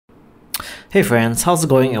Hey friends, how's it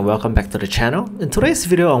going and welcome back to the channel. In today's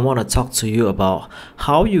video, I want to talk to you about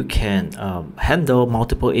how you can handle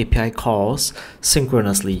multiple API calls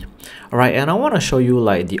synchronously. Alright, and I want to show you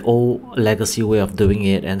like the old legacy way of doing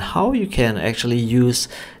it and how you can actually use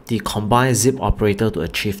the combined zip operator to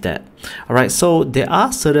achieve that. Alright, so there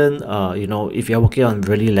are certain, if you're working on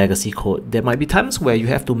really legacy code, there might be times where you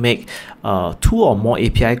have to make 2 or more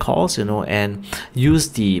API calls, and use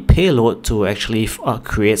the payload to actually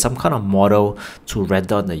create some kind of model to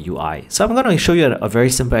render on the UI. So I'm going to show you a very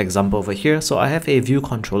simple example over here. So I have a view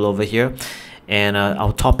controller over here. And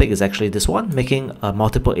our topic is actually this one, making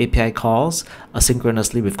multiple API calls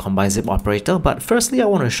asynchronously with combined zip operator. But firstly, I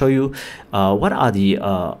want to show you what are the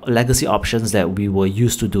legacy options that we were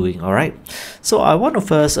used to doing. All right. So I want to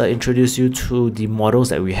first introduce you to the models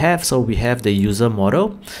that we have. So we have the user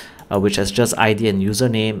model, which has just ID and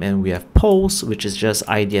username, and we have post, which is just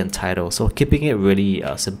ID and title. So keeping it really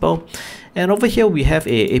simple. And over here we have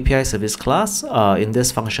a API service class. In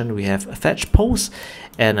this function we have fetch post,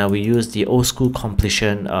 and we use the old school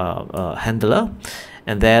completion handler.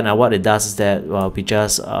 And then what it does is that we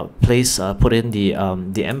just put in the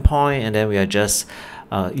endpoint, and then we are just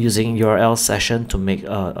using URLSession to make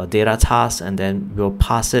a data task, and then we'll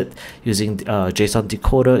pass it using JSON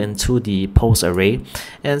decoder into the post array.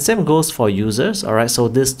 And same goes for users. All right, so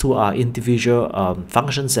these two are individual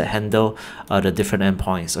functions that handle the different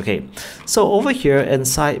endpoints. Okay, so over here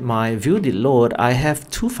inside my view.load, I have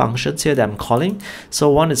two functions here that I'm calling. So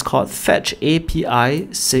one is called fetch API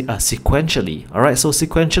sequentially. All right, so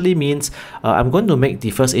sequentially means I'm going to make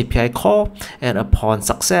the first API call, and upon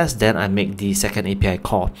success, then I make the second API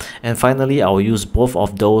call. And finally, I will use both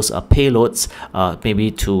of those payloads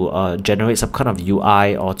maybe to generate some kind of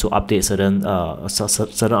UI or to update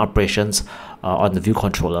certain operations on the view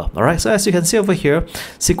controller. All right, so as you can see over here,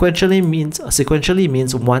 sequentially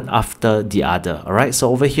means one after the other. All right,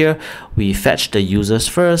 so over here we fetch the users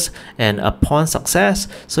first, and upon success,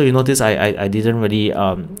 so you notice I didn't really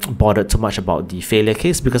bother too much about the failure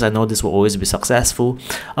case because I know this will always be successful.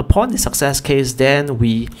 Upon the success case, then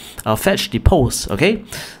we fetch the post. Okay,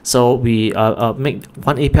 so we make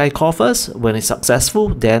one API call first. When it's successful,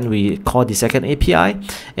 then we call the second API,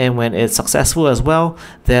 and when it's successful as well,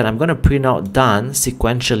 then I'm going to print out done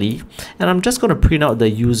sequentially, and I'm just going to print out the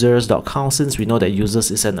users.count, since we know that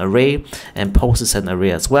users is an array and post is an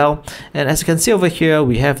array as well. And as you can see over here,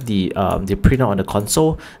 we have the printout on the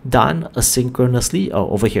console, done asynchronously,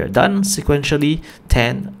 or over here, done sequentially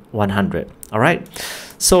 10 100. All right,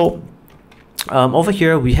 so over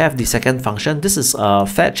here we have the second function. This is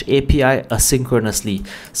fetch API asynchronously.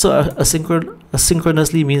 So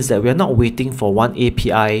asynchronously means that we are not waiting for one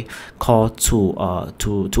API call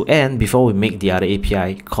to end before we make the other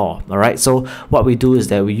API call. All right, so what we do is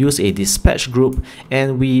that we use a dispatch group,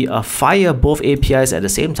 and we fire both APIs at the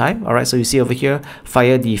same time. All right, so you see over here,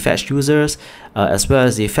 fire the fetch users as well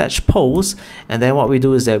as the fetch post. And then what we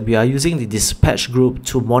do is that we are using the dispatch group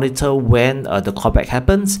to monitor when the callback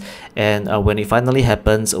happens, and when it finally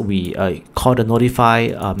happens, we call the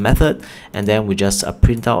notify method, and then we just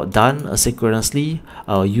print out done asynchronously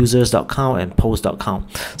users.count and post.count.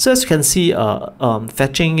 So as you can see,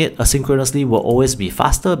 fetching it asynchronously will always be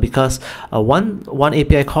faster because one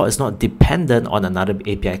API call is not dependent on another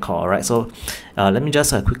API call. All right, so let me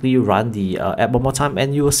just quickly run the app one more time,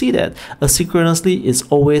 and you will see that asynchronously is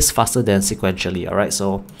always faster than sequentially. All right,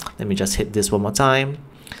 so let me just hit this one more time.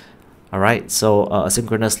 All right, so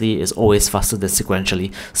asynchronously is always faster than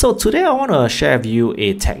sequentially. So today I want to share with you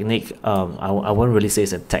a technique. I won't really say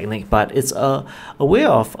it's a technique, but it's a way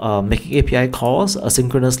of making API calls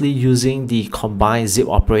asynchronously using the combined zip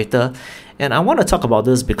operator. And I want to talk about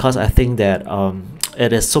this because I think that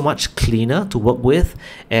it is so much cleaner to work with,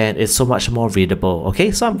 and it's so much more readable.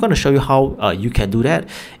 Okay, so I'm going to show you how you can do that.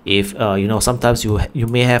 If sometimes you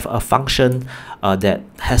may have a function that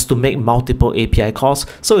has to make multiple API calls.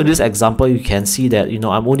 So in this example, you can see that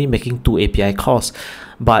I'm only making 2 API calls,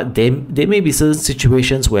 but there may be certain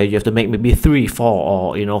situations where you have to make maybe 3,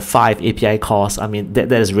 4, or 5 API calls. I mean,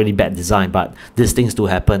 that is really bad design, but these things do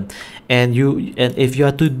happen. And if you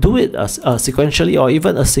are to do it sequentially or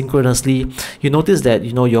even asynchronously, you notice that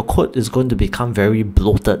your code is going to become very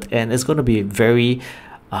bloated, and it's going to be very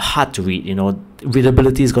hard to read.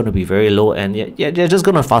 Readability is going to be very low, and they're just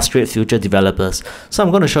going to frustrate future developers. So I'm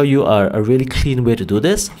going to show you a really clean way to do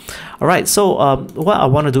this. All right, so what I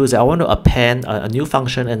want to do is I want to append a new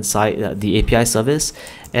function inside the API service,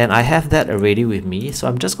 and I have that already with me. So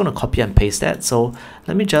I'm just going to copy and paste that. So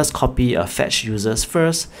let me just copy fetch users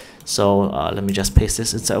first, So let me just paste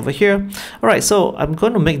this inside over here. All right, so I'm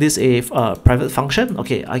going to make this a private function.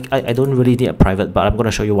 Okay, I don't really need a private, but I'm going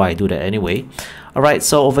to show you why I do that anyway. All right,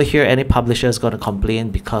 so over here, any publisher is going to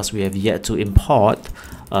complain because we have yet to import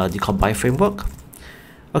the combine framework.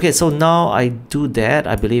 Okay, so now I do that,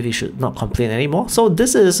 I believe it should not complain anymore. So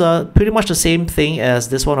this is pretty much the same thing as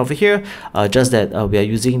this one over here, just that we are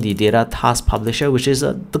using the data task publisher, which is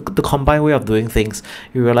the combined way of doing things.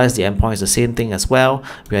 You realize the endpoint is the same thing as well.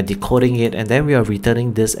 We are decoding it, and then we are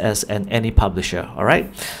returning this as an any publisher. All right,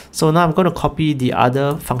 so now I'm going to copy the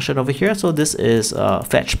other function over here. So this is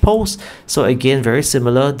fetch post. So again, very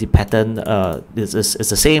similar. The pattern is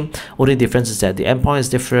the same. Only difference is that the endpoint is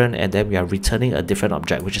different, and then we are returning a different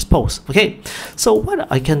object, which is post. Okay, so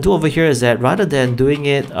what I can do over here is that rather than doing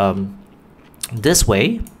it this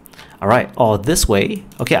way, all right, or this way,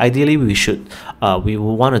 okay, ideally we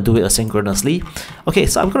will want to do it asynchronously. Okay,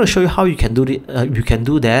 so I'm going to show you how you can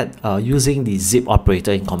do that using the zip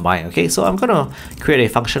operator in combine. Okay, so I'm going to create a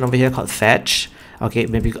function over here called fetch. Okay,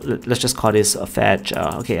 maybe let's just call this a fetch.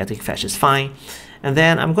 Okay, I think fetch is fine. And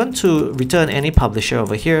then I'm going to return any publisher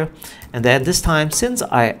over here. And then this time, since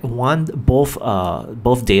I want both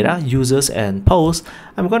data, users and posts,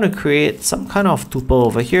 I'm going to create some kind of tuple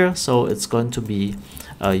over here. So it's going to be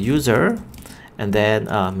a user, and then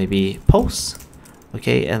maybe posts.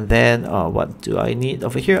 Okay, and then what do I need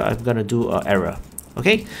over here? I'm going to do error.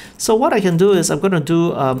 Okay, so what I can do is I'm going to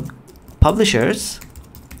do publishers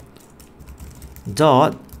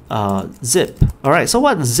dot zip. All right, so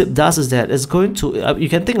what zip does is that it's going to you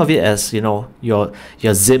can think of it as, you know, your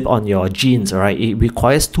zip on your jeans. All right, it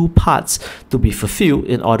requires two parts to be fulfilled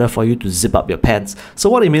in order for you to zip up your pants. So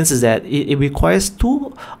what it means is that it requires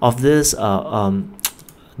two of this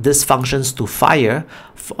these functions to fire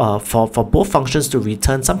for both functions to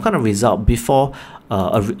return some kind of result before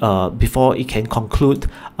it can conclude,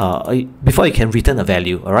 before it can return a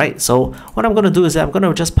value. All right, so what I'm going to do is that I'm going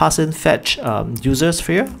to just pass in fetch users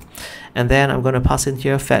here, and then I'm going to pass in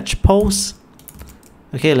here fetch posts.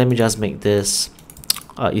 Okay, let me just make this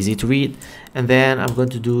easy to read, and then I'm going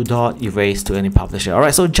to do dot erase to any publisher. All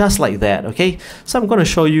right, so just like that. Okay, so I'm going to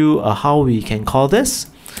show you how we can call this.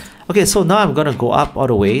 Okay, so now I'm going to go up all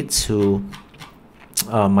the way to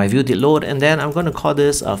my view did load, and then I'm going to call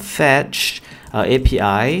this a fetch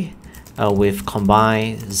API with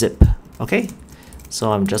combine zip. Okay,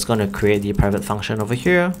 so I'm just going to create the private function over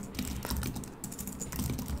here.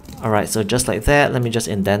 All right, so just like that, let me just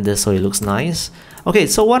indent this so it looks nice. Okay,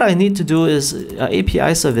 so what I need to do is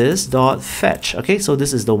API service dot fetch. Okay, so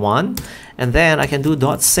this is the one, and then I can do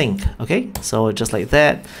dot sync. Okay, so just like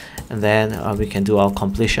that, and then we can do our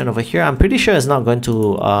completion over here. I'm pretty sure it's not going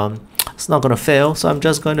to fail, so I'm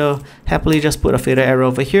just going to happily just put a failure error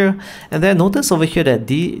over here. And then notice over here that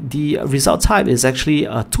the result type is actually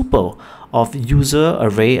a tuple of user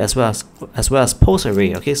array as well as post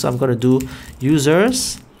array. Okay, so I'm going to do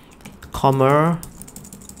users, comma,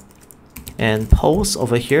 and post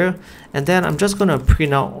over here, and then I'm just going to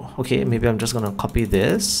print out. Okay, maybe I'm just going to copy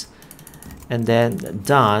this, and then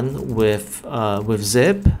done with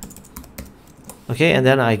zip. Okay, and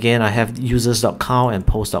then again I have users.count and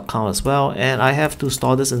post.count as well, and I have to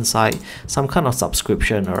store this inside some kind of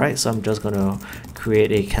subscription. All right, so I'm just going to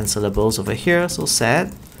create a cancellables over here. So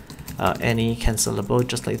set any cancelable,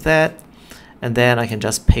 just like that, and then I can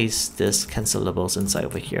just paste this cancellables inside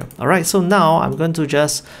over here. All right, so now I'm going to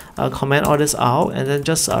just comment all this out, and then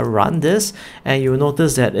just run this, and you'll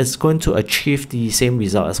notice that it's going to achieve the same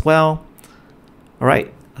result as well. All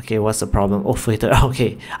right. Okay, what's the problem? Oh, failure.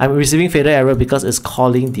 Okay, I'm receiving failure error because it's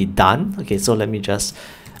calling the done. Okay, so let me just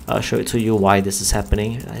show it to you why this is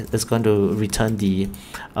happening. It's going to return the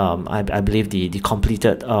I believe the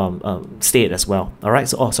completed state as well. All right,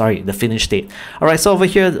 so the finished state. All right, so over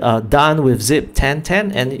here done with zip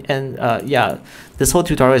 1010, and yeah, this whole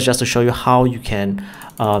tutorial is just to show you how you can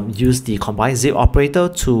use the combine zip operator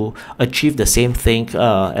to achieve the same thing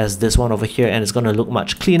as this one over here, and it's going to look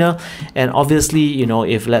much cleaner. And obviously, you know,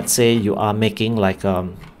 if let's say you are making like a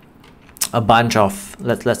bunch of,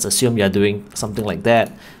 let's assume you're doing something like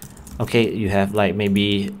that. Okay, you have like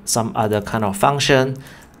maybe some other kind of function,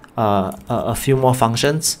 a few more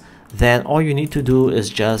functions, then all you need to do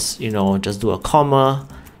is just, you know, just do a comma,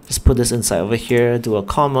 just put this inside over here, do a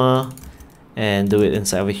comma, and do it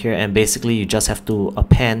inside over here, and basically you just have to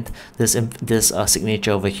append this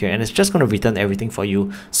signature over here, and it's just going to return everything for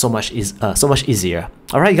you so much easier.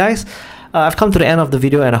 All right, guys, I've come to the end of the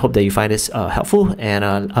video, and I hope that you find this helpful,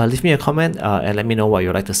 and leave me a comment and let me know what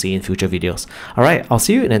you'd like to see in future videos. All right, I'll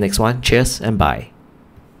see you in the next one. Cheers and bye.